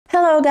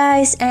Hello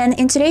guys, and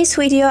in today's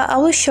video I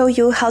will show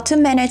you how to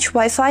manage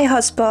Wi-Fi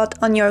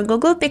hotspot on your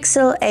Google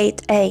Pixel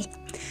 8a.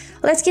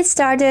 Let's get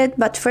started,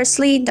 but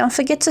firstly don't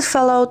forget to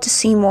follow to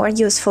see more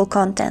useful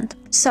content.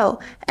 So,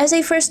 as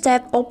a first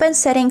step, open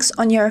settings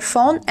on your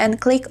phone and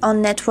click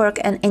on network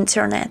and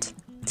internet.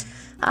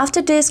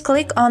 After this,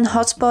 click on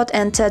hotspot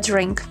and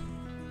tethering.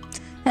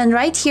 And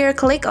right here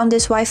click on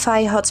this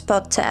Wi-Fi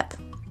hotspot tab.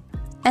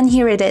 And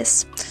here it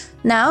is.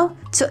 Now,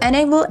 to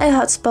enable a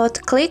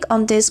hotspot, click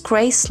on this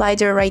gray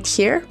slider right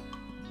here.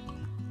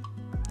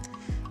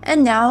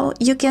 And now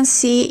you can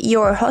see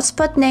your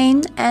hotspot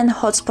name and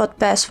hotspot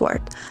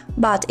password,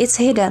 but it's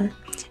hidden.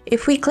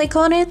 If we click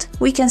on it,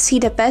 we can see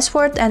the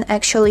password and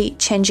actually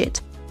change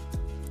it.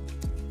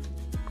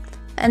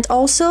 And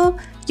also,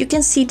 you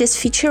can see this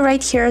feature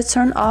right here,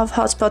 turn off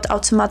hotspot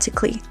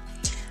automatically.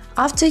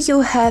 After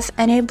you have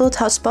enabled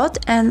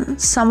hotspot and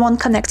someone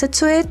connected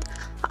to it,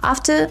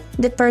 after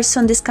the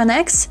person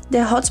disconnects, the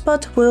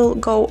hotspot will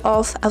go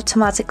off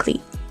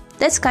automatically.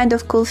 That's kind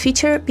of cool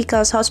feature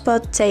because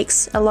hotspot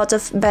takes a lot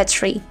of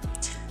battery.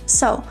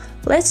 So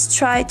let's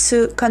try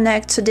to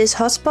connect to this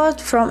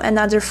hotspot from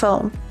another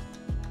phone.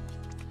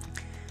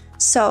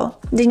 So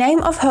the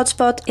name of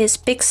hotspot is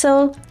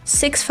Pixel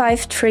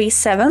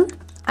 6537.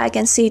 I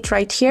can see it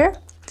right here.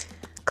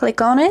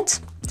 Click on it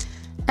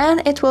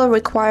and it will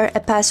require a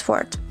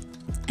password.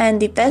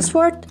 And the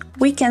password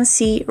we can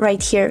see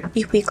right here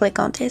if we click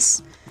on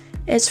this.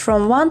 It's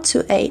from 1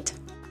 to 8.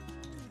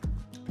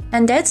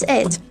 And that's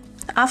it.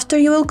 After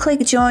you will click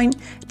join,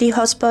 the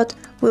hotspot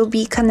will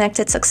be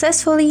connected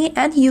successfully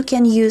and you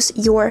can use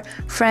your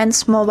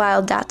friend's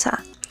mobile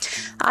data.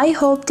 I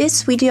hope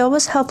this video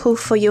was helpful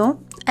for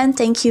you and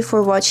thank you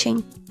for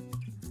watching.